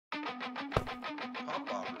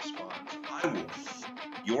Popbob responds, I will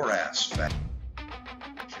your ass fat.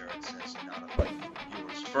 Jared says, not a fight,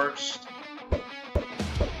 yours first.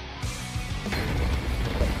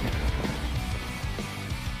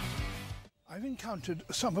 I've encountered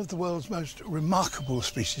some of the world's most remarkable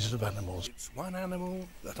species of animals. It's one animal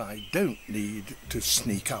that I don't need to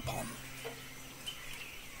sneak up on.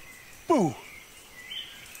 Boo!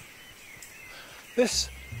 This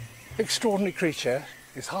extraordinary creature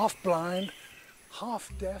is half blind,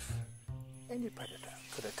 half deaf. Any predator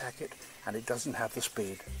could attack it, and it doesn't have the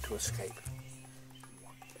speed to escape.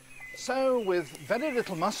 So, with very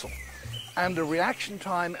little muscle and a reaction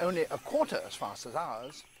time only a quarter as fast as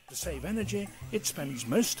ours, to save energy, it spends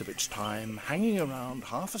most of its time hanging around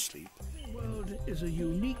half asleep. The world is a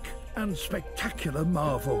unique and spectacular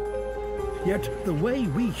marvel. Yet the way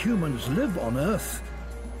we humans live on Earth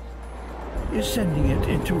is sending it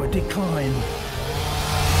into a decline.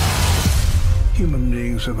 Human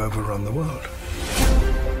beings have overrun the world.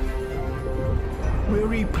 We're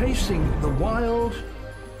replacing the wild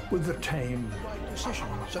with the tame. Right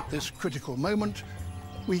decisions at this critical moment,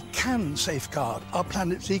 we can safeguard our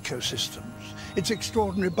planet's ecosystems, its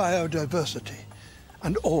extraordinary biodiversity,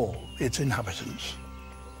 and all its inhabitants.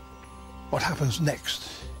 What happens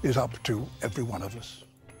next is up to every one of us.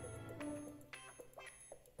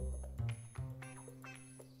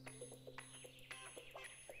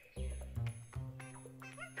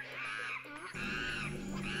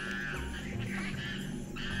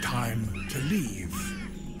 Time to leave.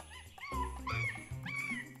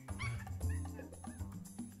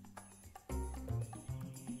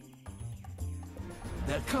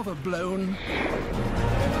 Their cover blown.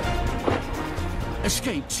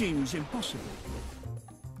 Escape seems impossible.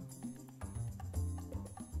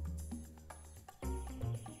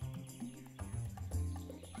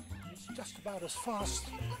 It's just about as fast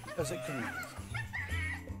as it can move.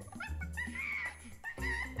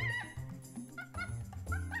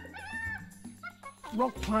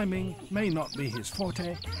 Rock climbing may not be his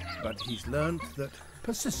forte, but he's learned that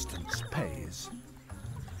persistence pays.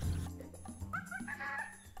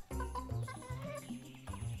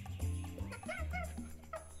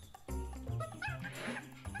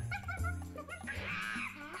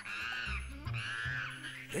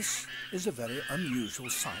 This is a very unusual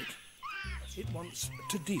sight. It wants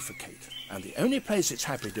to defecate, and the only place it's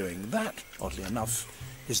happy doing that, oddly enough,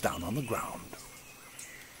 is down on the ground.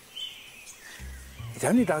 It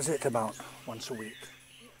only does it about once a week.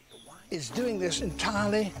 It's doing this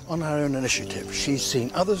entirely on her own initiative. She's seen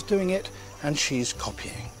others doing it, and she's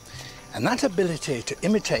copying. And that ability to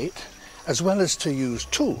imitate, as well as to use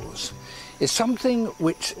tools, is something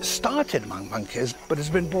which started among monkeys, but has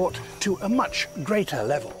been brought to a much greater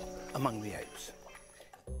level among the apes.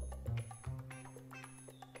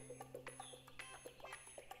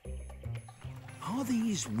 Are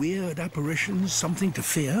these weird apparitions something to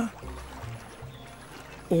fear?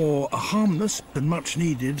 Or a harmless and much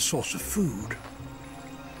needed source of food?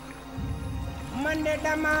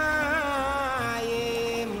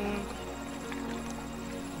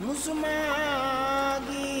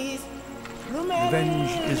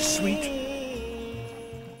 Revenge is sweet.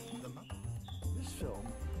 This film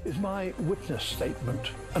is my witness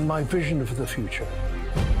statement and my vision for the future.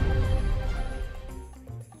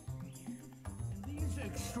 In these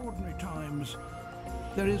extraordinary times,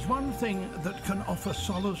 there is one thing that can offer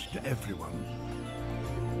solace to everyone.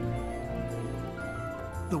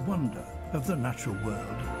 The wonder of the natural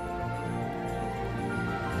world.